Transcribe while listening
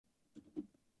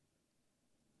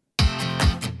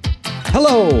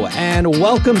Hello and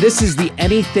welcome. This is the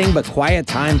Anything But Quiet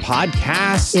Time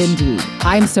podcast. Indeed.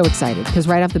 I'm so excited because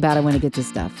right off the bat, I want to get to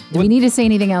stuff. Do we need to say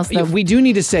anything else, though? We do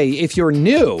need to say, if you're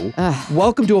new,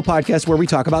 welcome to a podcast where we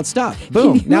talk about stuff.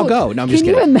 Boom. Now go. No, I'm just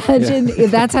kidding. Can you imagine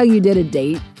if that's how you did a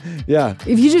date? Yeah.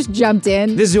 If you just jumped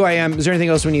in. This is who I am. Is there anything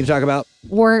else we need to talk about?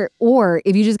 Or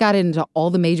if you just got into all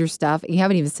the major stuff and you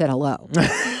haven't even said hello.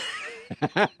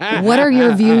 What are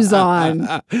your views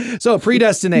on? So,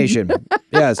 predestination.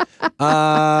 Yes.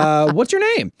 What's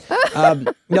your name?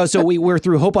 No, so we're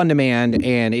through Hope on Demand,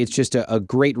 and it's just a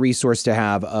great resource to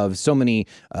have of so many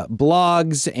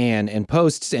blogs and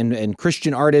posts and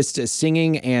Christian artists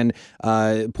singing and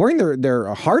pouring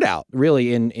their heart out,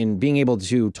 really, in being able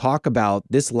to talk about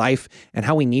this life and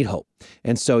how we need hope.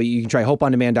 And so you can try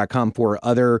hopeondemand.com for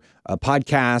other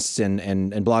podcasts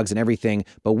and blogs and everything.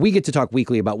 But we get to talk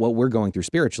weekly about what we're going through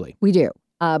spiritually. We do.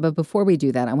 But before we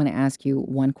do that, I want to ask you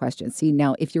one question. See,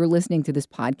 now, if you're listening to this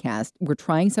podcast, we're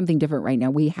trying something different right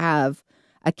now. We have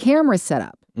a camera set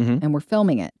up and we're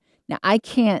filming it. Now, I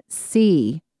can't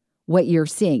see what you're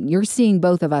seeing. You're seeing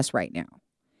both of us right now.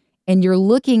 And you're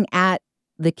looking at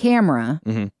the camera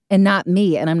and not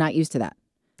me. And I'm not used to that.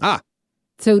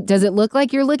 So does it look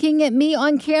like you're looking at me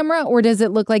on camera, or does it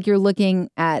look like you're looking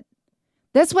at...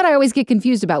 That's what I always get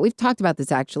confused about. We've talked about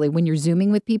this, actually, when you're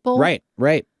Zooming with people. Right.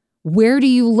 Where do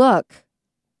you look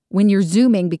when you're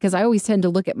Zooming? Because I always tend to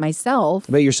look at myself.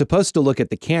 But you're supposed to look at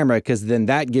the camera because then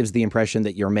that gives the impression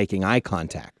that you're making eye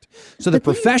contact. So the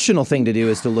professional thing to do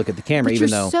is to look at the camera, even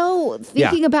though... You're so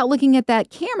thinking about looking at that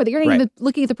camera that you're not even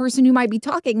looking at the person who might be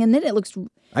talking, and then it looks...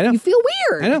 I know. You feel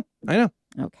weird. I know.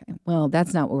 Okay. Well,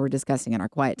 that's not what we're discussing in our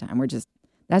quiet time.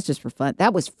 That's just for fun.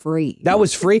 That was free. That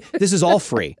was free. This is all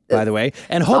free, by the way.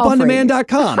 And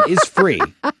hopeondemand.com is free.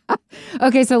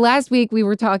 Okay, so last week we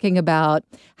were talking about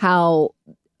how,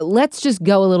 let's just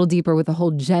go a little deeper with the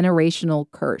whole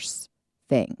generational curse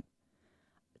thing.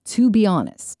 To be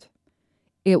honest,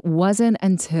 it wasn't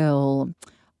until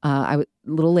a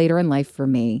little later in life for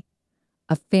me,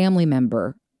 a family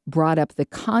member brought up the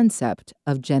concept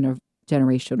of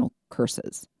generational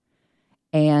curses.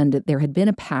 And there had been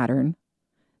a pattern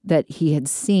that he had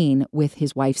seen with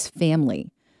his wife's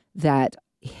family, that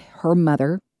her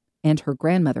mother and her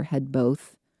grandmother had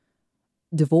both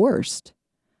divorced.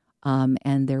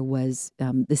 And there was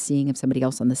the seeing of somebody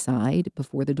else on the side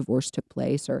before the divorce took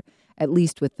place, or at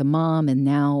least with the mom, and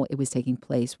now it was taking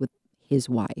place with his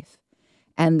wife.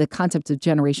 And the concept of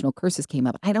generational curses came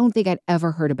up. I don't think I'd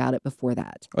ever heard about it before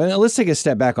that. Well, let's take a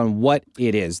step back on what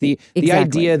it is. The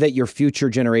idea that your future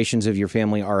generations of your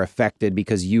family are affected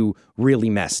because you really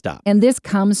messed up. And this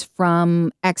comes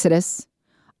from Exodus.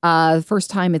 The first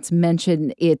time it's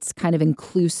mentioned, it's kind of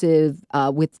inclusive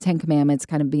with the Ten Commandments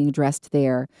kind of being addressed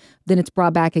there. Then it's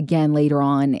brought back again later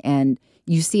on, and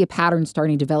you see a pattern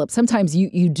starting to develop. Sometimes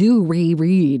you do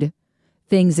reread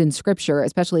things in Scripture,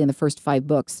 especially in the first 5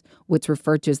 books, what's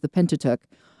referred to as the Pentateuch.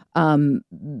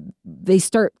 They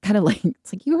start kind of like,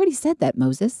 it's like, you already said that,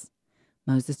 Moses.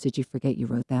 Moses, did you forget you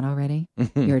wrote that already?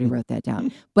 You already wrote that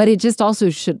down. But it just also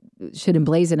should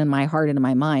emblazon in my heart and in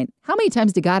my mind. How many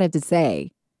times did God have to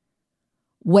say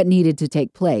what needed to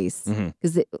take place?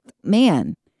 Because,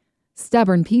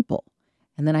 stubborn people.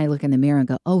 And then I look in the mirror and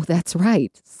go, oh, that's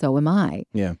right. So am I.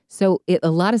 Yeah. So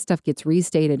a lot of stuff gets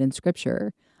restated in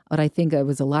Scripture. But I think there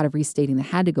was a lot of restating that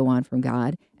had to go on from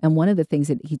God. And one of the things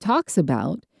that he talks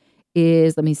about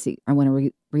is, let me see, I want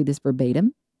to read this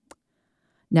verbatim.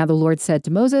 Now the Lord said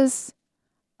to Moses,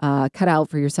 cut out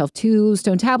for yourself 2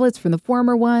 stone tablets from the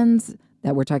former ones.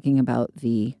 That we're talking about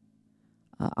the,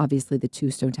 obviously the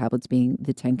 2 stone tablets being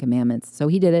the 10 Commandments. So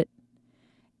he did it.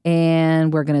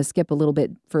 And we're going to skip a little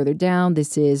bit further down.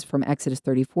 This is from Exodus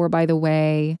 34, by the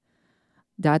way. ...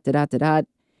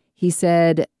 He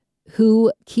said,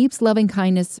 who keeps loving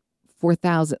kindness for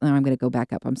thousands. No, I'm going to go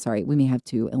back up. I'm sorry. We may have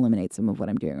to eliminate some of what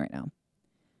I'm doing right now.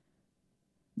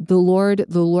 The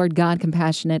Lord God,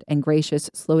 compassionate and gracious,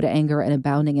 slow to anger and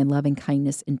abounding in loving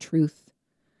kindness and truth.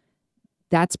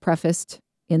 That's prefaced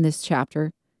in this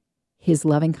chapter. His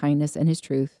loving kindness and his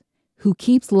truth. Who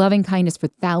keeps loving kindness for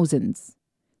thousands.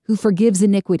 Who forgives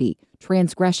iniquity,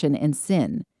 transgression, and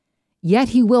sin. Yet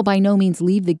he will by no means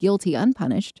leave the guilty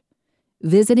unpunished,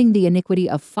 visiting the iniquity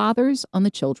of fathers on the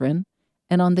children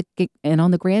and on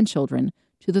the grandchildren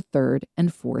to the 3rd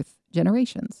and 4th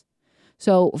generations.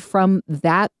 So from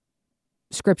that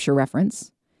Scripture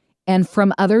reference and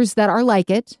from others that are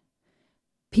like it,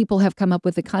 people have come up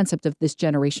with the concept of this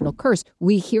generational curse.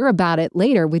 We hear about it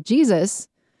later with Jesus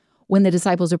when the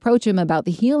disciples approach him about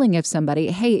the healing of somebody.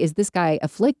 Hey, is this guy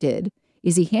afflicted?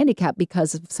 Is he handicapped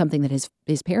because of something that his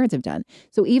parents have done?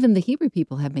 So even the Hebrew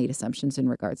people have made assumptions in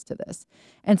regards to this.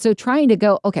 And so trying to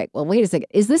go, okay, well, wait a second.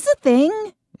 Is this a thing?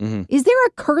 Mm-hmm. Is there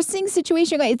a cursing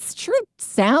situation? It sure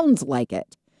sounds like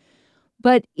it.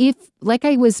 But if, like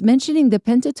I was mentioning the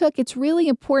Pentateuch, it's really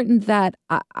important that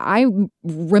I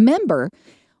remember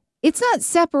it's not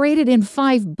separated in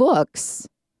 5 books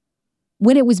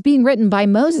when it was being written by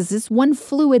Moses. It's one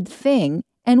fluid thing.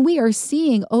 And we are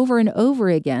seeing over and over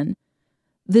again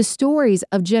the stories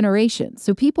of generations.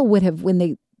 So people would have, when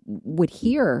they would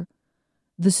hear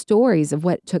the stories of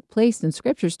what took place in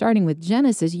Scripture, starting with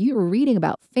Genesis, you were reading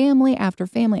about family after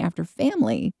family after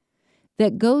family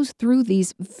that goes through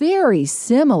these very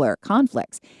similar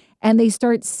conflicts. And they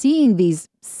start seeing these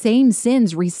same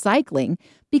sins recycling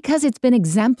because it's been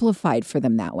exemplified for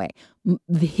them that way.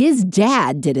 His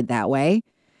dad did it that way.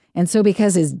 And so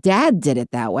because his dad did it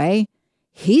that way,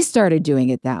 he started doing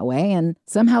it that way. And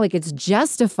somehow it gets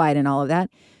justified in all of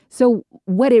that. So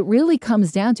what it really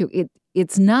comes down to,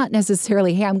 it's not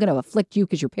necessarily, hey, I'm going to afflict you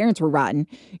because your parents were rotten.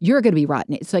 You're going to be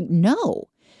rotten. It's like, no,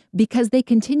 because they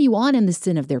continue on in the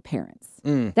sin of their parents.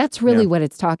 That's really what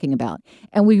it's talking about.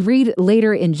 And we read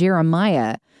later in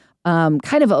Jeremiah,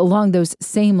 kind of along those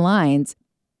same lines,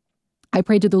 I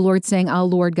prayed to the Lord saying, "Ah,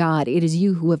 Lord God, it is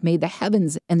you who have made the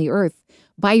heavens and the earth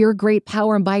by your great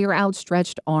power and by your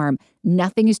outstretched arm.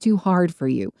 Nothing is too hard for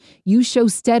you. You show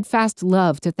steadfast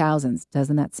love to thousands."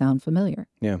 Doesn't that sound familiar?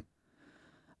 Yeah.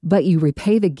 "But you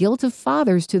repay the guilt of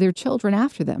fathers to their children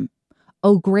after them.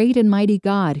 O great and mighty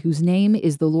God, whose name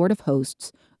is the Lord of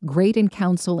hosts, great in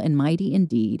counsel and mighty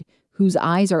indeed, whose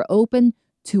eyes are open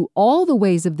to all the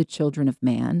ways of the children of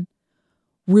man,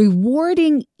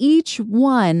 rewarding each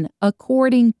one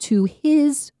according to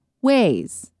his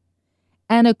ways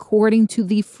and according to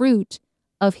the fruit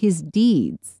of his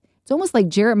deeds." It's almost like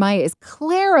Jeremiah is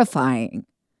clarifying.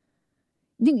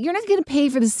 You're not going to pay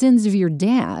for the sins of your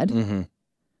dad. Mm-hmm.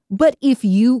 But if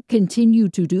you continue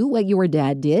to do what your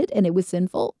dad did and it was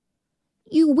sinful,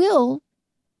 you will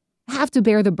have to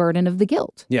bear the burden of the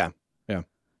guilt. Yeah.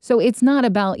 So it's not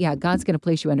about, God's going to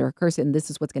place you under a curse and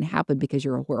this is what's going to happen because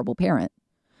you're a horrible parent.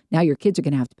 Now your kids are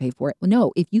going to have to pay for it.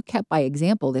 No, if you kept by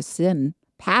example this sin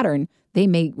pattern, they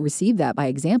may receive that by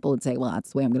example and say, well,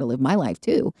 that's the way I'm going to live my life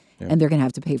too. Yeah. And they're going to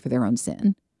have to pay for their own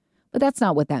sin. But that's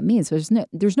not what that means. So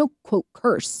there's no quote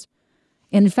curse.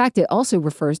 And in fact, it also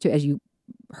refers to, as you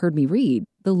heard me read,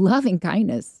 the loving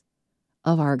kindness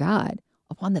of our God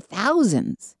upon the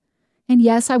thousands. And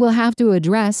yes, I will have to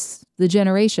address the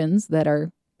generations that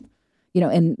are,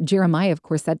 and Jeremiah, of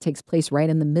course, that takes place right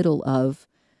in the middle of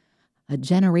a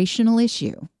generational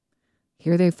issue.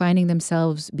 Here they're finding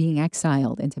themselves being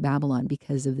exiled into Babylon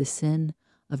because of the sin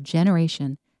of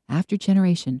generation after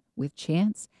generation with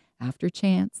chance after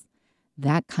chance.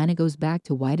 That kind of goes back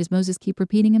to, why does Moses keep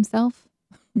repeating himself?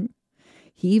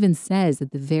 He even says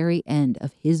at the very end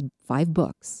of his 5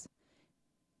 books,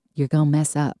 you're going to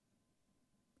mess up.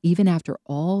 Even after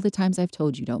all the times I've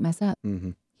told you, don't mess up.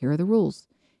 Mm-hmm. Here are the rules.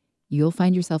 You'll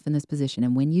find yourself in this position.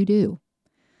 And when you do,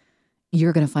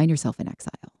 you're going to find yourself in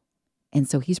exile. And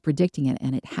so he's predicting it,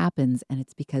 and it happens. And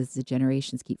it's because the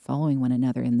generations keep following one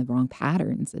another in the wrong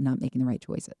patterns and not making the right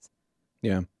choices.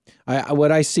 Yeah.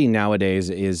 What I see nowadays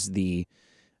is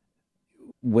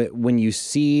when you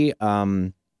see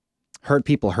hurt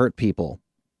people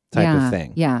type of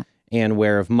thing. Yeah. And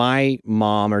where if my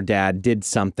mom or dad did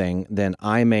something, then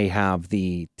I may have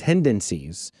the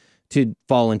tendencies to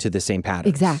fall into the same patterns.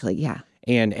 Exactly. Yeah.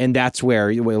 And that's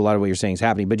where a lot of what you're saying is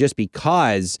happening. But just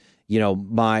because,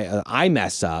 I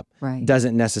mess up Right.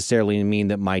 doesn't necessarily mean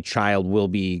that my child will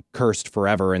be cursed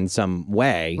forever in some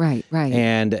way. Right.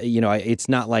 And, it's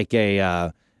not like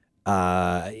God's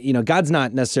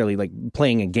not necessarily like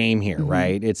playing a game here, Mm-hmm.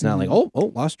 right? It's not like,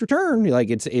 lost your turn. Like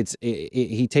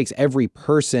he takes every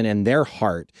person and their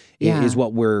heart is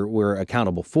what we're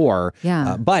accountable for.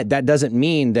 Yeah. But that doesn't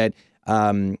mean that,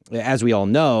 as we all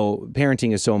know,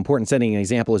 parenting is so important. Setting an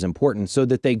example is important so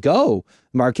that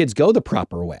our kids go the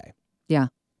proper way. Yeah.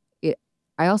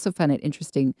 I also find it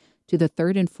interesting, to the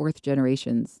 3rd and 4th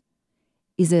generations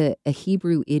is a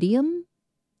Hebrew idiom.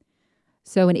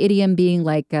 So an idiom being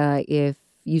like, if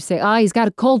you say, he's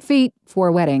got cold feet for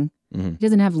a wedding, Mm-hmm. he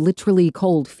doesn't have literally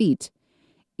cold feet.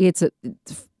 It's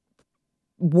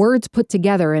words put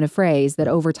together in a phrase that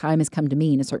over time has come to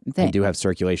mean a certain thing. I do have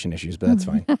circulation issues, but that's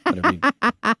fine. Whatever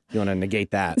you want to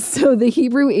negate that. So the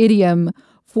Hebrew idiom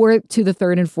to the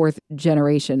 3rd and 4th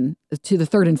generation, to the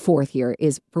 3rd and 4th here,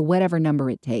 is for whatever number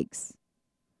it takes.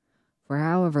 For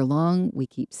however long we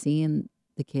keep seeing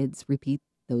the kids repeat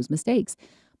those mistakes.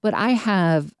 But I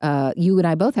have, you and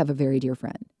I both have a very dear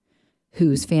friend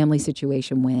whose family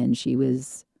situation when she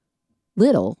was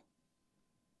little,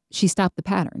 she stopped the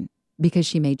pattern because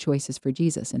she made choices for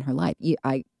Jesus in her life.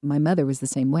 My mother was the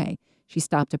same way. She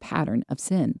stopped a pattern of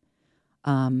sin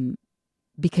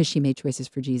because she made choices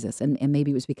for Jesus. And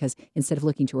maybe it was because instead of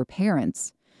looking to her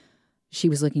parents, she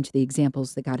was looking to the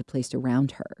examples that God had placed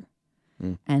around her.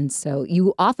 And so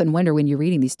you often wonder when you're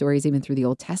reading these stories, even through the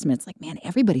Old Testament, it's like, man,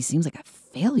 everybody seems like a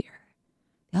failure.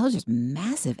 They all just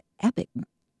massive, epic,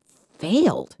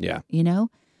 failed, you know?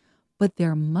 But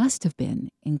there must have been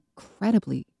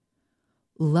incredibly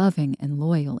loving and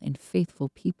loyal and faithful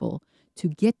people to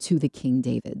get to the King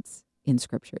Davids in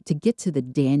Scripture, to get to the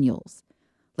Daniels.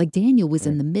 Like Daniel was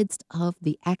in the midst of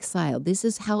the exile. This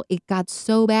is how it got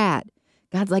so bad.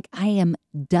 God's like, I am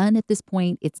done at this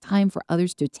point. It's time for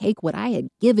others to take what I had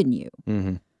given you.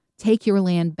 Take your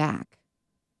land back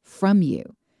from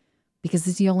you, because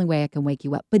this is the only way I can wake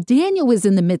you up. But Daniel was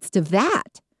in the midst of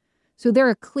that. So there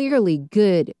are clearly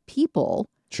good people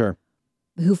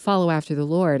who follow after the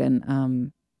Lord.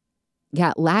 And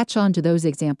latch on to those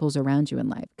examples around you in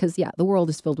life. Because, the world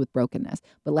is filled with brokenness.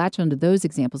 But latch on to those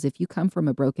examples. If you come from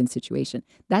a broken situation,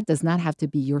 that does not have to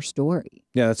be your story.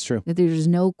 Yeah, that's true. There's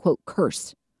no, quote,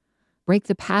 curse. Break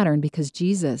the pattern because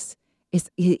Jesus,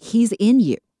 he's in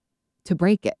you to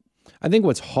break it. I think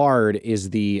what's hard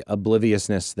is the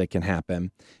obliviousness that can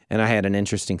happen. And I had an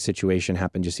interesting situation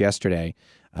happen just yesterday.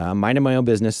 Minding my own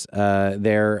business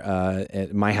there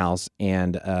at my house,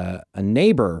 and a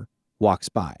neighbor walks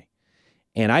by.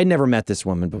 And I'd never met this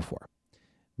woman before.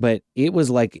 But it was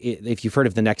like, if you've heard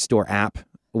of the Nextdoor app,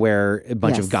 where a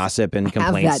bunch of gossip and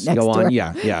complaints go on.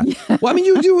 Yeah. Well, I mean,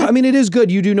 you do. I mean, it is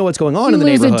good. You do know what's going on in the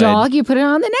neighborhood. You lose a dog, you put it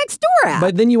on the Nextdoor app.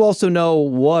 But then you also know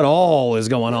what all is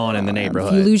going on in the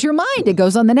neighborhood. If you lose your mind, it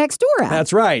goes on the Nextdoor app.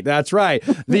 That's right.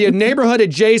 The neighborhood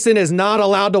adjacent is not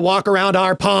allowed to walk around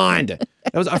our pond.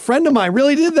 That was a friend of mine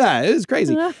really did that. It was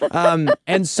crazy.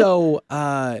 And so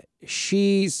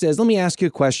she says, let me ask you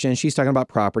a question. She's talking about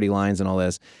property lines and all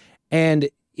this. And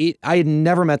I had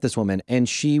never met this woman, and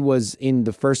she was, in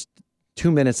the first 2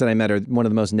 minutes that I met her, one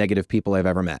of the most negative people I've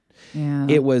ever met. Yeah.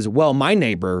 It was, well, my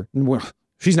neighbor,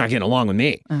 she's not getting along with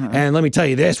me. And let me tell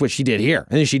you this, what she did here.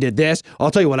 And then she did this.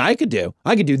 I'll tell you what I could do.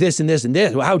 I could do this and this and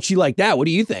this. Well, how'd she like that? What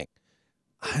do you think?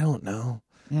 I don't know.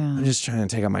 Yeah. I'm just trying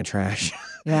to take out my trash.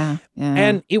 Yeah.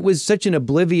 And it was such an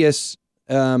oblivious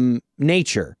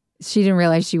nature. She didn't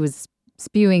realize she was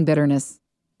spewing bitterness.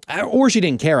 Or she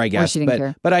didn't care, I guess. Or she didn't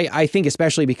care. But I think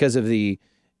especially because of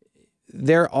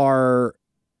there are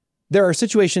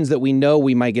situations that we know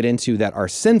we might get into that are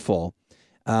sinful,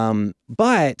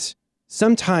 but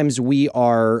sometimes we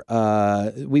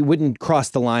wouldn't cross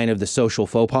the line of the social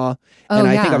faux pas. And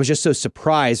I think I was just so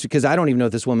surprised, because I don't even know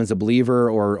if this woman's a believer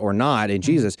or not in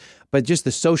Jesus, but just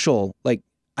the social, like,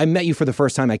 I met you for the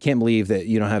first time. I can't believe that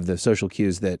you don't have the social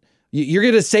cues that you're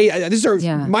going to say. These are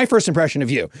my first impression of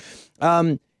you.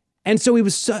 And so it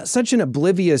was such an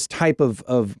oblivious type of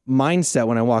mindset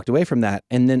when I walked away from that.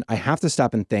 And then I have to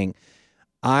stop and think,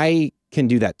 I can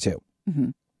do that too.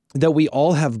 That we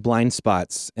all have blind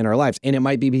spots in our lives. And it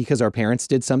might be because our parents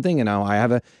did something and now I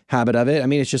have a habit of it. I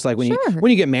mean, it's just like when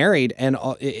you get married, and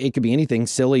it could be anything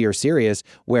silly or serious,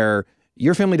 where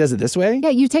your family does it this way. Yeah,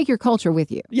 you take your culture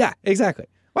with you. Yeah, exactly.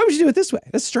 Why would you do it this way?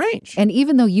 That's strange. And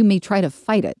even though you may try to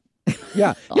fight it,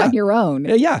 on your own.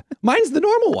 Yeah. Mine's the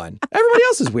normal one. Everybody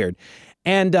else is weird.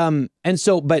 And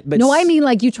so, but no, I mean,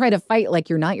 like, you try to fight like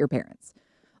you're not your parents.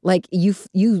 Like you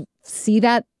see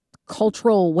that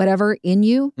cultural whatever in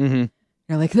you. You're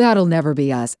like, that'll never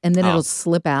be us. And then it'll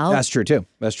slip out. That's true too.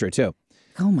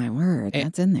 Oh my word.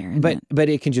 That's in there. But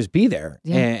it can just be there.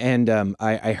 Yeah. And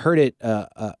I heard it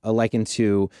likened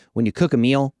to when you cook a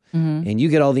meal. And you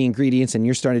get all the ingredients and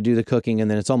you're starting to do the cooking, and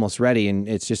then it's almost ready and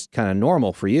it's just kind of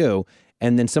normal for you.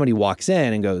 And then somebody walks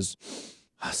in and goes,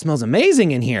 oh, it smells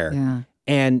amazing in here. Yeah.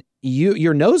 And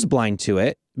you're nose blind to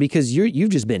it because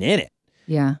you've just been in it.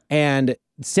 Yeah. And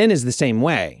sin is the same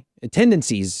way.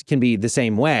 Tendencies can be the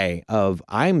same way of,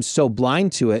 I'm so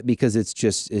blind to it because it's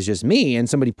just me. And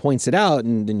somebody points it out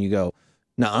and then you go,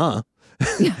 nuh-uh.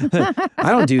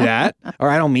 I don't do that, or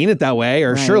I don't mean it that way,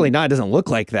 or surely not. It doesn't look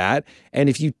like that. And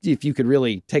if you could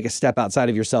really take a step outside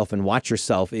of yourself and watch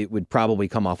yourself, it would probably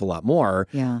come off a lot more.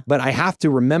 Yeah. But I have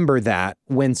to remember that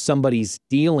when somebody's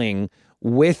dealing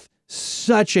with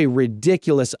such a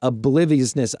ridiculous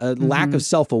obliviousness, a lack of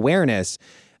self-awareness,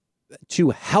 to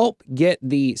help get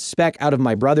the speck out of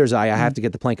my brother's eye, I have to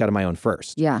get the plank out of my own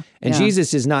first. Yeah. And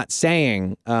Jesus is not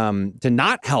saying to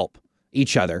not help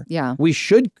each other. Yeah. We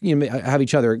should have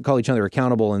each other, call each other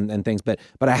accountable and things, but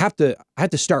I have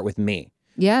to start with me.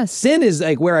 Yes. Sin is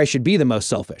like where I should be the most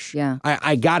selfish. Yeah.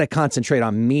 I got to concentrate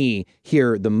on me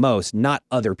here the most, not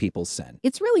other people's sin.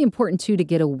 It's really important, too, to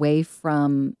get away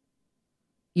from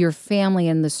your family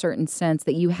in the certain sense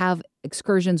that you have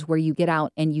excursions where you get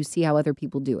out and you see how other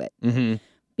people do it. Mm-hmm.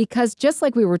 Because just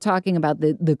like we were talking about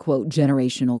the quote,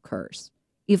 generational curse,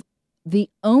 if the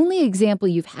only example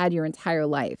you've had your entire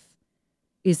life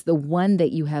is the one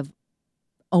that you have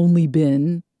only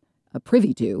been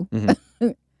privy to,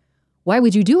 why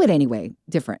would you do it anyway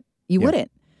different? You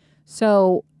wouldn't.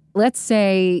 So let's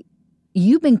say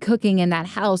you've been cooking in that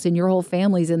house and your whole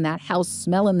family's in that house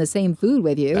smelling the same food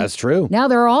with you. That's true. Now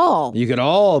they're all, You could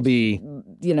all be,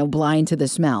 blind to the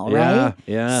smell, right?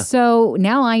 Yeah. So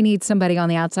now I need somebody on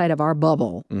the outside of our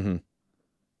bubble Mm-hmm.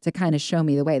 to kind of show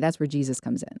me the way. That's where Jesus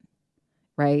comes in,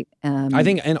 right? I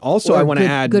think, and also or I want to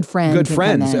good- add good friends good can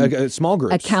friends, come in. small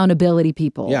groups. Accountability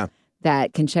people Yeah.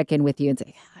 that can check in with you and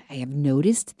say, I have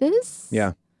noticed this.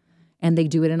 Yeah. And they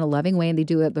do it in a loving way and they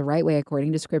do it the right way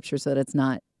according to scripture so that it's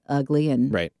not ugly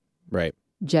and Right.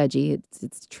 judgy.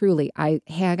 It's truly, I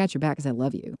got your back because I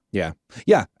love you. Yeah,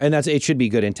 and it should be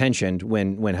good intentioned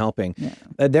when helping.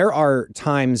 Yeah. There are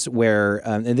times where,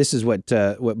 and this is what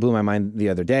blew my mind the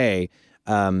other day,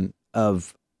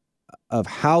 of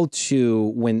how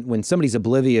to when somebody's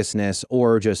obliviousness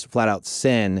or just flat out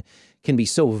sin can be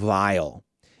so vile,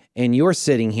 and you're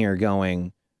sitting here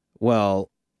going, well,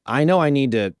 I know I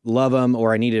need to love them,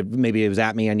 or maybe it was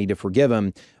at me, I need to forgive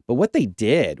them. But what they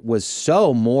did was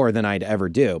so more than I'd ever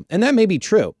do. And that may be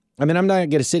true. I mean, I'm not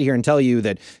going to sit here and tell you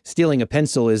that stealing a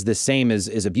pencil is the same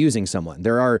as abusing someone.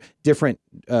 There are different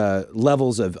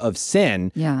levels of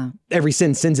sin. Yeah. Every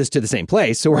sin sends us to the same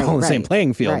place, so we're all on the same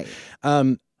playing field.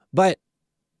 Right. But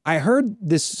I heard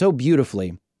this so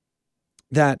beautifully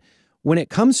that when it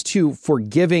comes to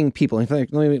forgiving people, in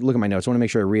fact, let me look at my notes. I want to make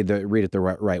sure I read it the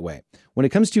right way. When it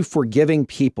comes to forgiving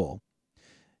people,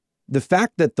 the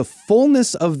fact that the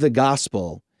fullness of the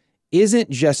gospel isn't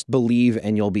just believe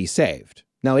and you'll be saved.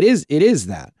 Now it is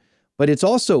that, but it's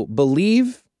also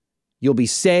believe, you'll be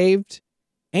saved,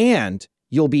 and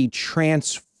you'll be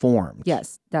transformed.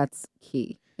 Yes, that's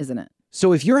key, isn't it?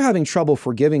 So if you're having trouble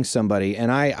forgiving somebody,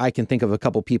 and I can think of a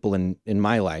couple people in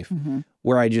my life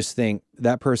where I just think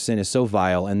that person is so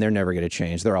vile and they're never going to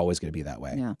change. They're always going to be that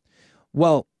way. Yeah.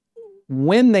 Well,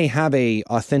 when they have a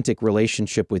authentic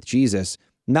relationship with Jesus,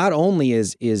 not only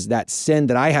is that sin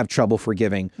that I have trouble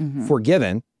forgiving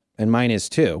forgiven, and mine is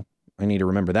too. I need to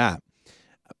remember that.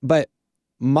 But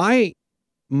my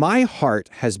heart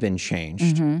has been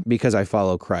changed because I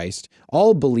follow Christ.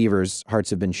 All believers'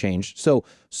 hearts have been changed. So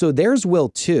theirs will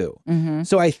too.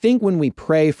 So I think when we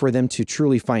pray for them to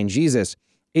truly find Jesus,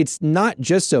 it's not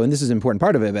just so, and this is an important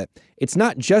part of it, but it's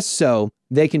not just so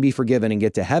they can be forgiven and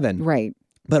get to heaven. Right.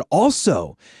 But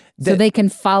also so they can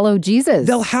follow Jesus.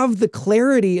 They'll have the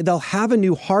clarity. They'll have a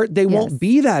new heart. They won't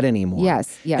be that anymore.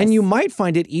 Yes. And you might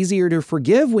find it easier to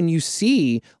forgive when you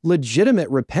see legitimate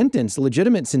repentance,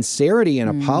 legitimate sincerity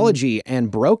and apology and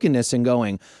brokenness, and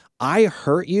going, I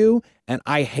hurt you and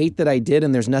I hate that I did,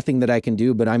 and there's nothing that I can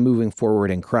do, but I'm moving forward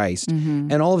in Christ.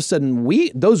 And all of a sudden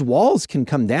those walls can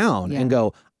come down and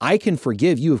go, I can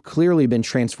forgive. You have clearly been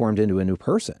transformed into a new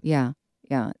person. Yeah.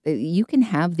 Yeah. You can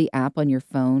have the app on your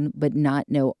phone, but not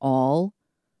know all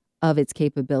of its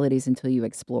capabilities until you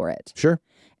explore it. Sure.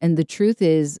 And the truth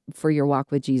is, for your walk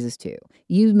with Jesus too,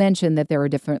 you mentioned that there are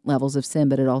different levels of sin,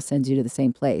 but it all sends you to the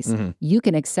same place. You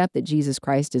can accept that Jesus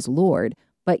Christ is Lord,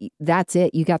 but that's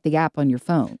it. You got the app on your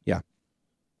phone. Yeah.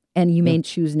 And you may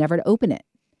choose never to open it.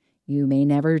 You may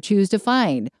never choose to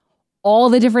find all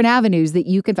the different avenues that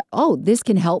you can, this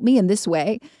can help me in this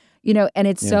way. And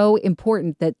it's so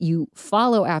important that you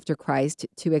follow after Christ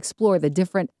to explore the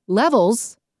different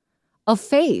levels of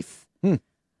faith.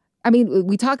 I mean,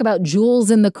 we talk about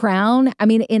jewels in the crown. I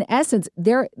mean, in essence,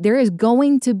 there is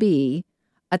going to be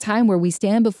a time where we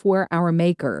stand before our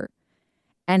Maker,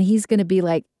 and he's going to be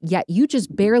like, yeah, you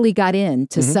just barely got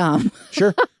into some.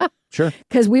 Sure.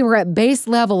 Because we were at base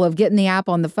level of getting the app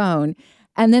on the phone.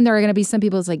 And then there are going to be some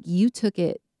people that's like, you took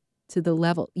it to the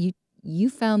level. You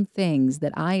found things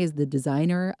that I, as the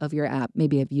designer of your app,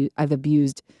 maybe I've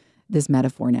abused this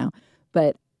metaphor now,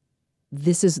 but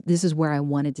this is where I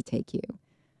wanted to take you.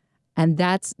 And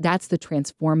that's the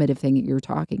transformative thing that you're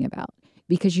talking about,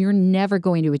 because you're never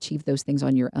going to achieve those things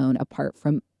on your own apart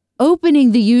from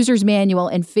opening the user's manual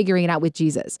and figuring it out with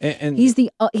Jesus. And he's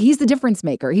the difference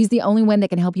maker. He's the only one that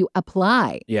can help you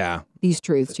apply these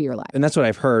truths to your life. And that's what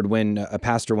I've heard when a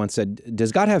pastor once said,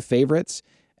 does God have favorites?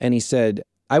 And he said,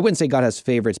 I wouldn't say God has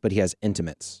favorites, but he has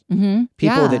intimates.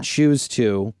 People that choose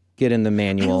to get in the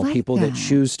manual, people that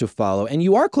choose to follow. And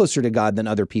you are closer to God than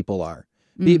other people are.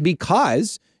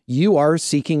 because you are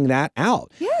seeking that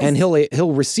out. Yes. And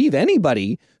he'll receive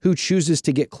anybody who chooses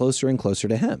to get closer and closer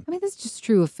to him. I mean, that's just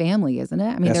true of family, isn't it?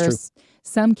 I mean, That's there's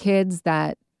some kids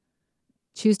that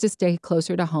choose to stay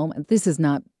closer to home. And this is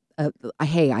not,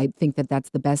 hey, I think that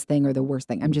that's the best thing or the worst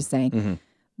thing. I'm just saying. Mm-hmm.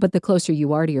 But the closer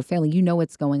you are to your family, you know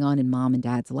what's going on in mom and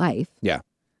dad's life. Yeah.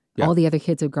 All the other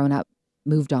kids have grown up,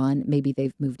 moved on. Maybe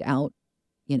they've moved out,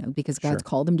 because God's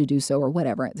called them to do so or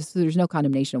whatever. There's no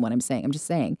condemnation in what I'm saying. I'm just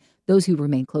saying those who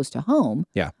remain close to home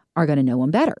are going to know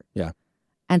him better. Yeah.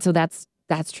 And so that's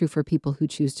true for people who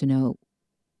choose to know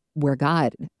where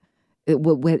God,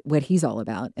 what he's all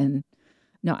about. And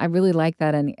no, I really like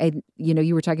that. And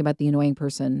you were talking about the annoying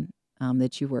person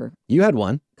that you had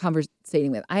one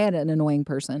conversating with. I had an annoying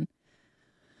person.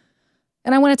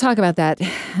 And I want to talk about that.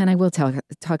 And I will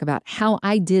talk about how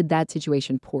I did that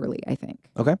situation poorly, I think.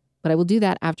 Okay. But I will do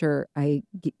that after I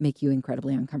make you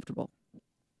incredibly uncomfortable.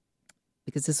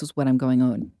 Because this is what I'm going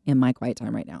on in my quiet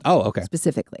time right now. Oh, okay.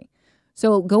 Specifically.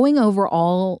 So going over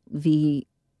all the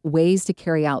ways to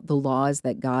carry out the laws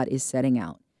that God is setting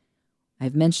out.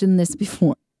 I've mentioned this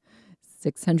before.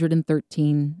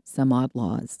 613 some odd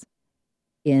laws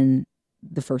in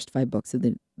the first 5 books of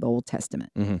the Old Testament.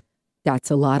 Mm-hmm.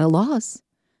 That's a lot of laws.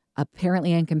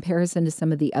 Apparently, in comparison to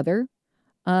some of the other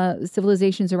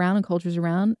civilizations around and cultures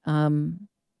around,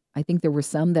 I think there were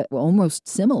some that were almost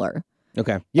similar.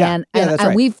 Okay. Yeah. And that's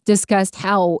right. We've discussed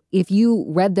how if you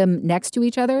read them next to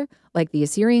each other, like the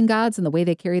Assyrian gods and the way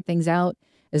they carried things out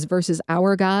as versus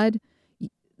our God,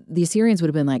 the Assyrians would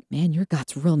have been like, man, your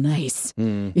God's real nice,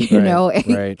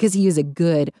 because he is a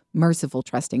good, merciful,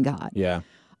 trusting God. Yeah.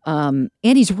 And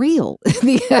he's real.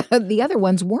 The other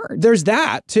ones weren't. There's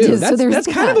that too. That's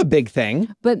kind of a big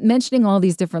thing. But mentioning all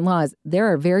these different laws,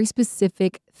 there are very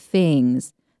specific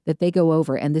things that they go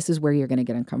over, and this is where you're going to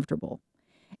get uncomfortable.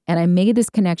 And I made this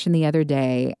connection the other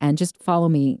day, and just follow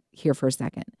me here for a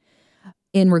second.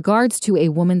 In regards to a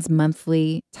woman's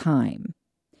monthly time,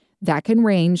 that can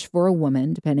range for a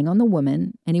woman, depending on the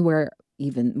woman, anywhere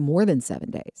even more than 7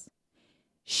 days.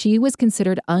 She was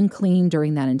considered unclean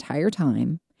during that entire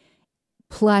time,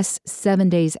 plus 7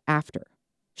 days after.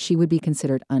 She would be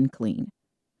considered unclean.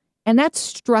 And that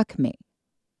struck me.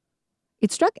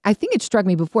 I think it struck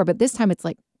me before, but this time it's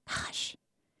like, gosh,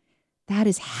 that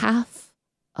is half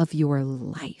of your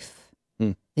life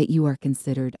that you are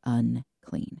considered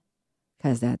unclean.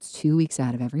 Because that's 2 weeks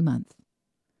out of every month.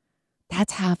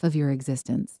 That's half of your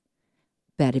existence.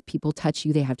 That if people touch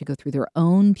you, they have to go through their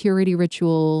own purity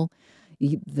ritual.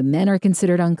 The men are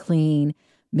considered unclean.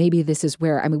 Maybe this is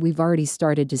where, we've already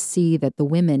started to see that the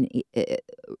women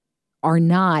are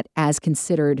not as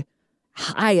considered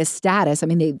high a status.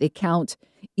 They count,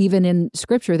 even in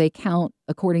scripture, they count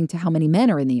according to how many men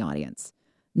are in the audience,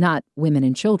 not women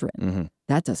and children. Mm-hmm.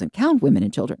 That doesn't count women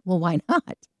and children. Well, why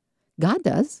not? God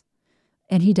does.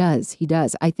 And he does.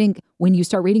 I think when you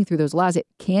start reading through those laws, it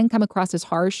can come across as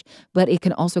harsh, but it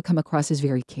can also come across as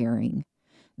very caring.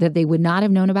 That they would not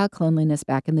have known about cleanliness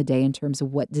back in the day in terms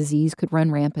of what disease could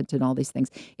run rampant and all these things.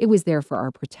 It was there for our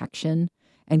protection,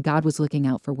 and God was looking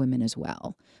out for women as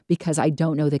well. Because I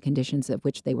don't know the conditions of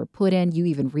which they were put in. You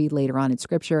even read later on in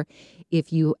scripture,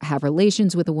 if you have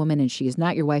relations with a woman and she is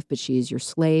not your wife, but she is your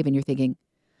slave, and you're thinking,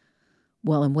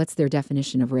 well, and what's their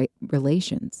definition of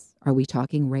relations? Are we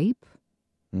talking rape?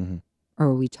 Mm-hmm. Or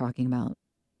are we talking about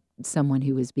someone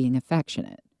who is being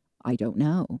affectionate? I don't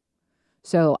know.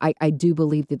 So I do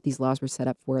believe that these laws were set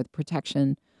up for the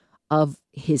protection of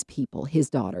his people, his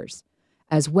daughters,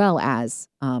 as well as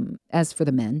for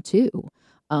the men too.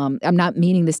 I'm not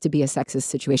meaning this to be a sexist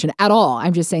situation at all.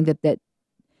 I'm just saying that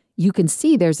you can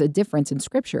see there's a difference in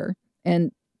scripture.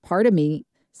 And part of me,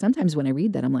 sometimes when I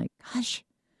read that, I'm like, gosh,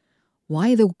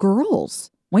 why the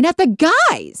girls? Why not the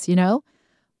guys?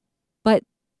 But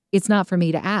it's not for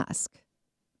me to ask.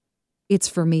 It's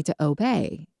for me to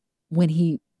obey when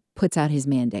he puts out his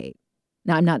mandate.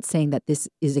 Now, I'm not saying that this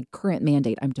is a current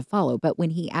mandate I'm to follow, but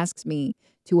when he asks me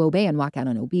to obey and walk out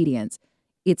in obedience,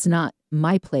 it's not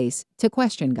my place to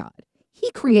question God. He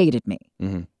created me.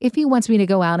 Mm-hmm. If he wants me to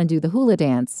go out and do the hula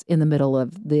dance in the middle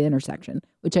of the intersection,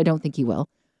 which I don't think he will,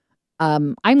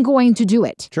 I'm going to do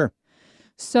it. Sure.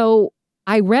 So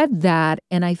I read that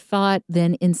and I thought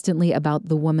then instantly about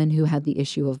the woman who had the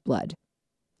issue of blood.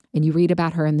 And you read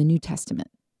about her in the New Testament.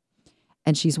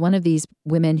 And she's one of these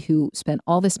women who spent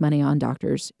all this money on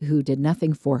doctors who did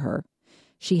nothing for her.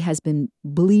 She has been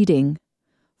bleeding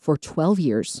for 12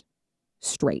 years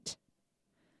straight.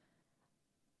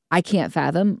 I can't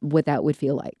fathom what that would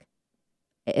feel like.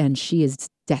 And she is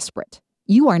desperate.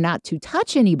 You are not to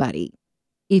touch anybody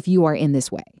if you are in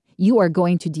this way. You are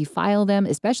going to defile them,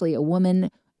 especially a woman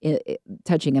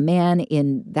touching a man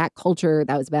in that culture,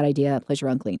 that was a bad idea. Plus, you're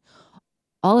unclean.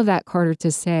 All of that, Carter,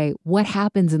 to say what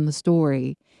happens in the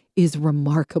story is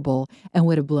remarkable and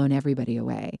would have blown everybody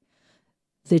away.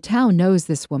 The town knows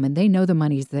this woman. They know the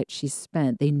monies that she's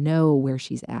spent. They know where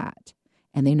she's at,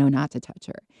 and they know not to touch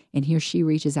her. And here she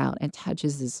reaches out and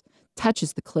touches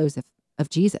the clothes of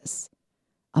Jesus,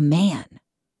 a man,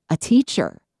 a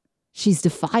teacher. She's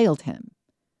defiled him.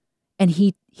 And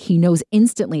he knows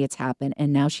instantly it's happened,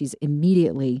 and now she's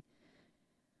immediately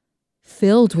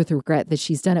filled with regret that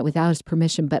she's done it without his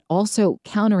permission, but also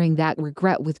countering that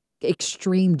regret with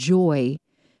extreme joy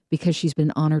because she's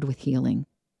been honored with healing.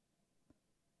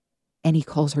 And he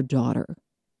calls her daughter.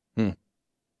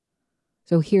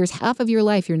 So here's half of your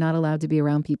life you're not allowed to be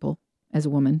around people as a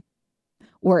woman,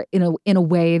 or in a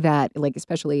way that, like,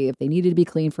 especially if they needed to be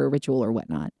clean for a ritual or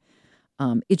whatnot.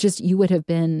 It just, you would have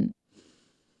been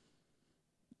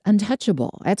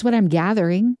untouchable. That's what I'm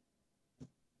gathering.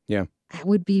 Yeah. It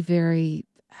would be very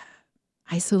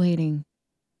isolating,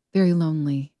 very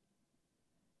lonely.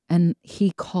 And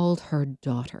he called her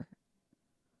daughter.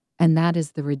 And that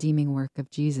is the redeeming work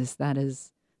of Jesus. That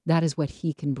is what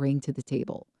he can bring to the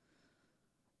table.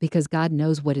 Because God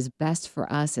knows what is best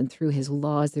for us, and through his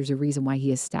laws, there's a reason why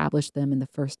he established them in the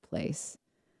first place.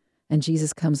 And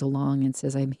Jesus comes along and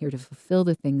says, I'm here to fulfill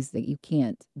the things that you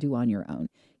can't do on your own.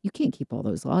 You can't keep all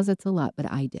those laws. That's a lot,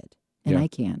 but I did, and I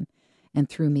can. And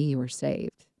through me, you are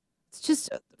saved. It's just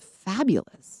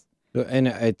fabulous. And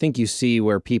I think you see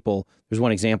where there's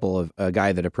one example of a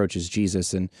guy that approaches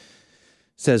Jesus and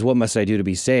says, what must I do to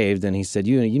be saved? And he said,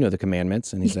 you know the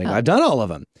commandments. And he's like, I've done all of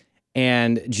them.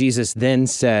 And Jesus then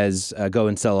says, go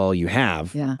and sell all you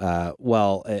have. Yeah.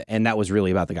 And that was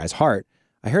really about the guy's heart.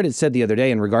 I heard it said the other day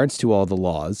in regards to all the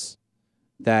laws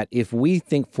that if we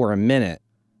think for a minute,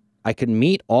 I could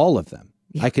meet all of them.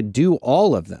 Yeah. I could do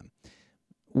all of them.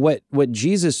 What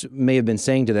Jesus may have been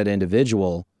saying to that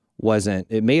individual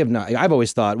it may have not. I've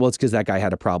always thought, well, it's because that guy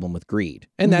had a problem with greed.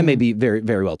 And that may be very,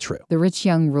 very well true. The rich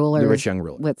young ruler. The rich young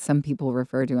ruler. What some people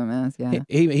refer to him as, yeah.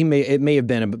 It may have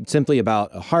been simply about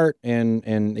a heart,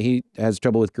 and he has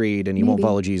trouble with greed, and he won't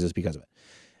follow Jesus because of it.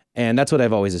 And that's what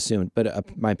I've always assumed.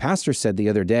 But my pastor said the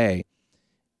other day,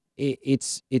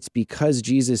 it's because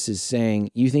Jesus is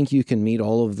saying, you think you can meet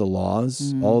all of the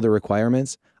laws, all the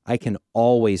requirements? I can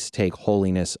always take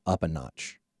holiness up a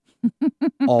notch.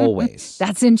 Always.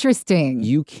 That's interesting.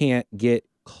 You can't get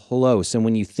close. And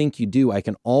when you think you do, I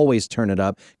can always turn it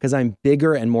up because I'm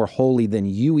bigger and more holy than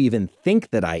you even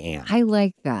think that I am. I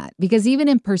like that, because even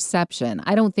in perception,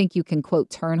 I don't think you can,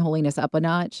 quote, turn holiness up a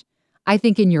notch. I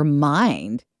think in your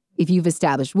mind, if you've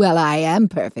established, well, I am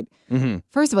perfect. Mm-hmm.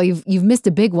 First of all, you've missed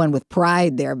a big one with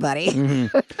pride there, buddy.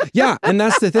 Mm-hmm. Yeah, and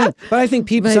that's the thing. But I think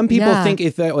some people think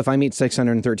if I meet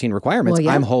 613 requirements,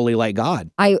 I'm holy like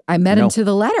God. I met him to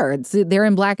the letter. They're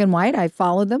in black and white. I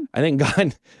followed them. I think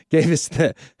God gave us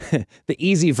the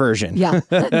easy version. Yeah,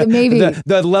 maybe.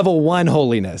 the level 1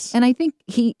 holiness. And I think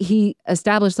he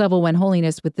established level 1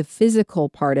 holiness with the physical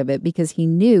part of it, because he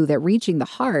knew that reaching the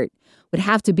heart would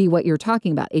have to be what you're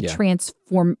talking about, a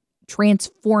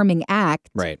transforming act.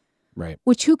 Right.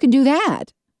 Which who can do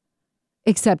that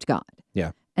except God?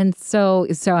 Yeah. And so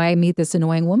I meet this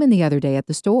annoying woman the other day at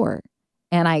the store,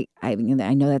 and I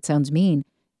know that sounds mean.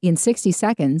 In 60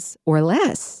 seconds or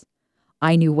less,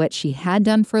 I knew what she had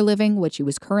done for a living, what she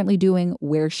was currently doing,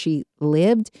 where she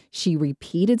lived. She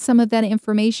repeated some of that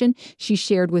information. She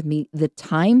shared with me the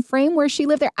time frame where she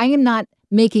lived there. I am not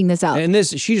making this up. And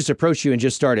she just approached you and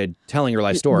just started telling her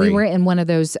life story. We were in one of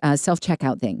those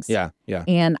self-checkout things. Yeah.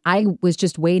 And I was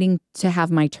just waiting to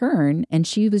have my turn, and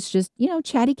she was just,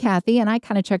 chatty Cathy, and I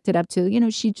kind of checked it up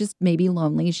to, she just may be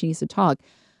lonely, she needs to talk.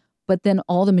 But then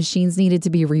all the machines needed to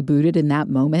be rebooted in that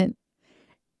moment.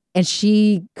 And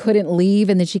she couldn't leave,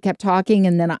 and then she kept talking,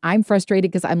 and then I'm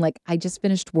frustrated because I'm like, I just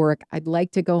finished work. I'd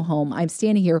like to go home. I'm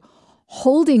standing here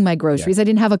holding my groceries. I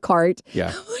didn't have a cart.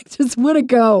 Yeah. I just want to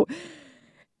go.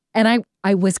 And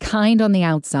I was kind on the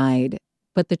outside,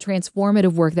 but the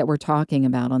transformative work that we're talking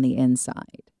about on the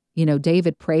inside.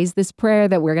 David prays this prayer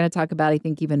that we're going to talk about, I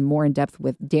think, even more in depth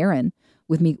with Darren,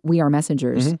 with me. We are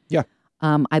messengers. Mm-hmm. Yeah.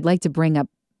 I'd like to bring up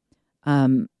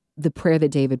the prayer that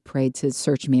David prayed to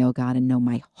search me, O God, and know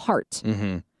my heart.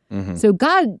 Mm-hmm. Mm-hmm. So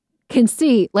God can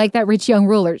see, like that rich young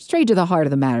ruler, straight to the heart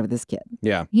of the matter of this kid.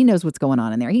 Yeah. He knows what's going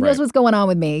on in there. He knows what's going on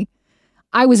with me.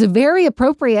 I was very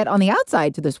appropriate on the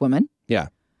outside to this woman. Yeah.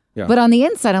 Yeah. But on the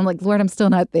inside, I'm like, Lord, I'm still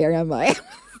not there, am I?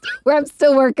 Where I'm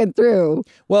still working through.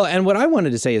 Well, and what I wanted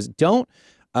to say is don't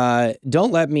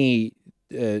let me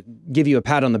give you a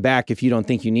pat on the back if you don't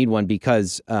think you need one,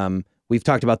 because we've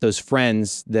talked about those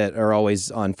friends that are always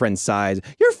on friends' sides.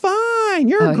 You're fine. fine.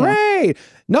 You're Oh, yeah. great.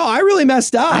 No, I really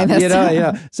messed up. I messed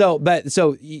up.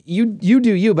 So you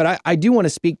do you, but I do want to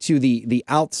speak to the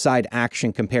outside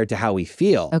action compared to how we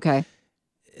feel. Okay.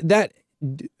 That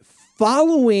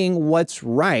following what's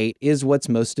right is what's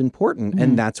most important,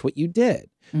 and that's what you did.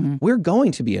 We're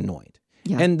going to be annoyed.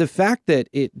 Yeah. And the fact that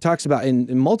it talks about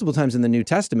in multiple times in the New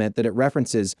Testament that it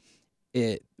references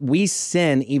we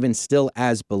sin even still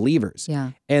as believers.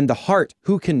 Yeah. And the heart,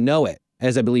 who can know it,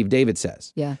 as I believe David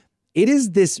says. Yeah. It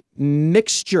is this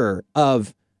mixture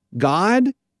of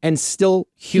God and still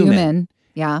human.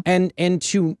 Yeah. And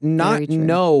to not Very true.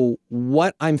 know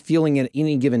what I'm feeling at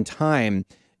any given time,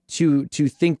 to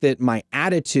think that my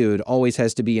attitude always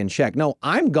has to be in check. No,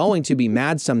 I'm going to be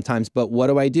mad sometimes, but what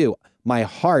do? My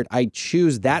heart, I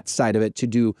choose that side of it to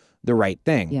do the right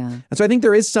thing. Yeah. And so I think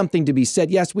there is something to be said.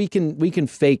 Yes, we can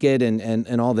fake it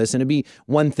and all this. And it'd be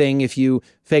one thing if you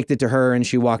faked it to her and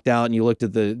she walked out and you looked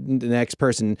at the next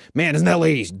person, man, isn't that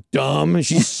lady's dumb?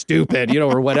 She's stupid,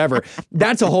 or whatever.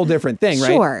 That's a whole different thing, right?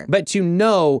 Sure. But to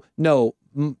know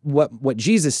what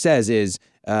Jesus says is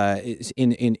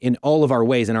in all of our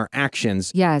ways and our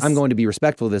actions, Yes. I'm going to be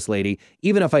respectful of this lady,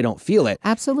 even if I don't feel it.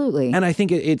 Absolutely. And I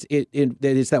think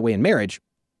it's that way in marriage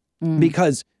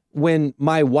because when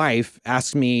my wife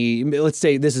asks me, let's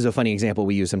say this is a funny example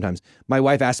we use sometimes. My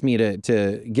wife asked me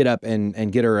to get up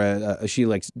and get her she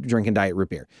likes drinking diet root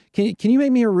beer. Can you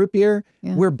make me a root beer?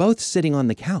 Yeah. We're both sitting on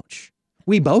the couch.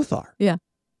 We both are. Yeah.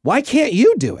 Why can't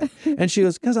you do it? And she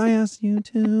goes, because I asked you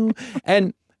to.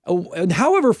 And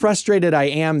however frustrated I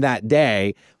am that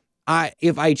day,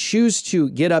 if I choose to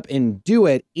get up and do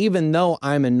it, even though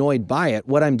I'm annoyed by it,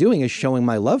 what I'm doing is showing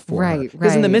my love for her. Right,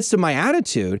 Because in the right. midst of my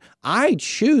attitude, I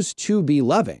choose to be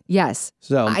loving. Yes.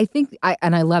 So I think,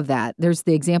 and I love that. There's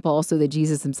the example also that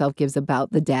Jesus himself gives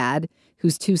about the dad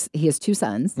he has two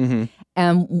sons. mhm.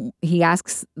 And he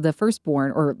asks the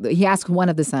firstborn, or he asks one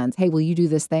of the sons, hey, will you do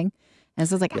this thing? And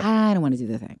so it's like, I don't want to do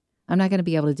the thing. I'm not going to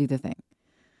be able to do the thing.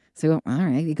 So, all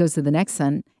right. He goes to the next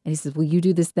son and he says, will you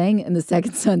do this thing? And the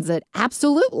second son said,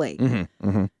 absolutely.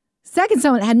 Second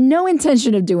son had no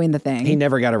intention of doing the thing. He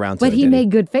never got around to but it. he did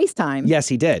made good FaceTime. Yes,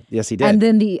 he did. Yes, he did. And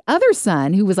then the other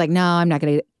son, who was like, no, I'm not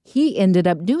going to, he ended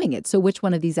up doing it. So which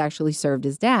one of these actually served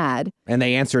his dad? And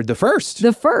they answered the first.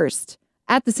 The first.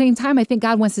 At the same time, I think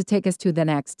God wants to take us to the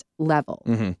next level.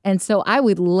 Mhm. And so I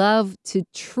would love to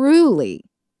truly,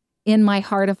 in my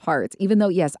heart of hearts, even though,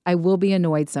 yes, I will be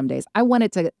annoyed some days, I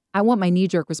want my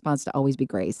knee-jerk response to always be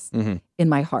grace Mhm. in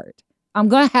my heart. I'm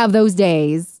going to have those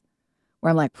days where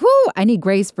I'm like, whew, I need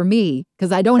grace for me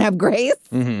because I don't have grace.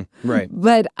 Mhm. Right.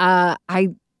 But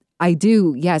I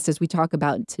do, yes, as we talk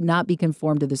about, to not be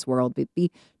conformed to this world, but be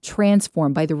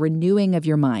transformed by the renewing of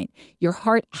your mind. Your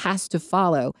heart has to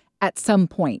follow at some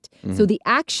point. So the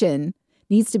action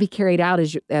needs to be carried out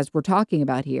as we're talking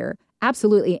about here.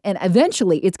 Absolutely. And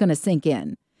eventually it's going to sink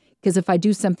in. Because if I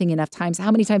do something enough times,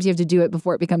 how many times you have to do it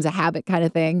before it becomes a habit kind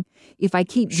of thing? If I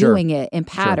keep Sure. doing it in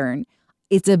pattern,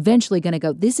 it's eventually going to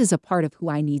go, this is a part of who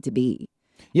I need to be.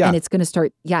 Yeah. And it's going to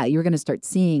start, you're going to start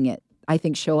seeing it, I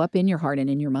think, show up in your heart and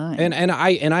in your mind. And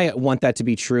I want that to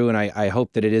be true, and I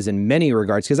hope that it is in many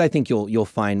regards, because I think you'll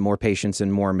find more patience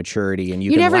and more maturity, and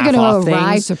You're can never laugh going off to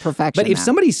arrive things. to perfection. But if Matt.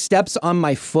 somebody steps on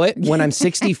my foot when I'm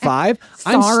 65,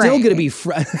 I'm Sorry. still going to be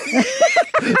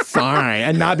sorry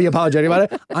and not be apologetic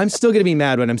about it. I'm still going to be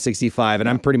mad when I'm 65, and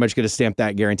I'm pretty much going to stamp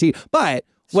that guarantee. But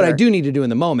what I Sure. do need to do in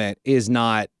the moment is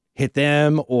not hit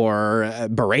them or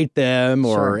berate them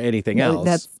or Sure. anything No,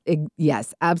 else.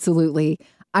 yes, absolutely.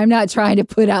 I'm not trying to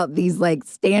put out these like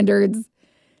standards.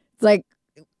 It's like,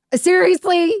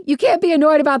 seriously, you can't be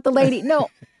annoyed about the lady. No,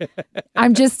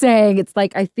 I'm just saying, it's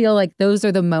like, I feel like those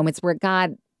are the moments where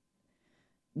God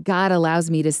allows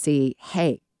me to see,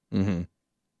 hey, Mhm.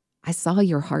 I saw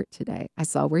your heart today. I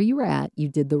saw where you were at. You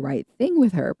did the right thing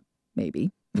with her,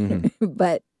 maybe, Mhm.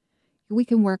 but we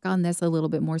can work on this a little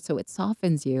bit more so it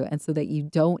softens you and so that you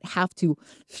don't have to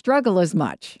struggle as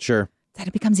much. Sure. That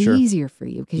it becomes Sure. easier for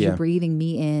you because Yeah. you're breathing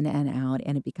me in and out,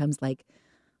 and it becomes like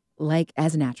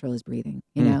as natural as breathing,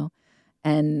 you Mm. know?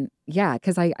 And yeah,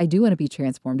 because I do want to be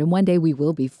transformed. And one day we'll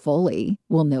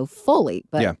know fully.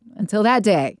 But Yeah. until that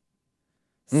day,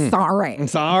 Mm. sorry.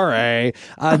 Sorry.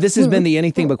 This has been the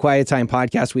Anything But Quiet Time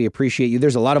podcast. We appreciate you.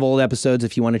 There's a lot of old episodes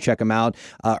if you want to check them out.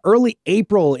 Early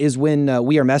April is when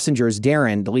We Are Messengers.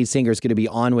 Darren, the lead singer, is going to be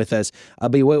on with us.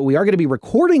 But we are going to be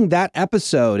recording that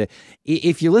episode.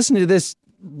 If you're listening to this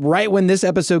right when this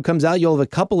episode comes out, you'll have a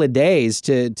couple of days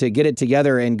to get it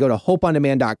together and go to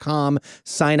hopeondemand.com,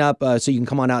 sign up so you can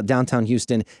come on out downtown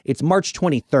Houston. It's March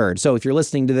 23rd. So if you're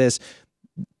listening to this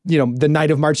the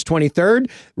night of March 23rd,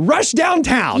 rush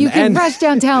downtown. You can rush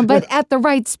downtown, but at the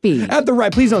right speed.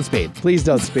 Please don't speed. Please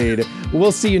don't speed.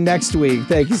 We'll see you next week.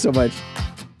 Thank you so much.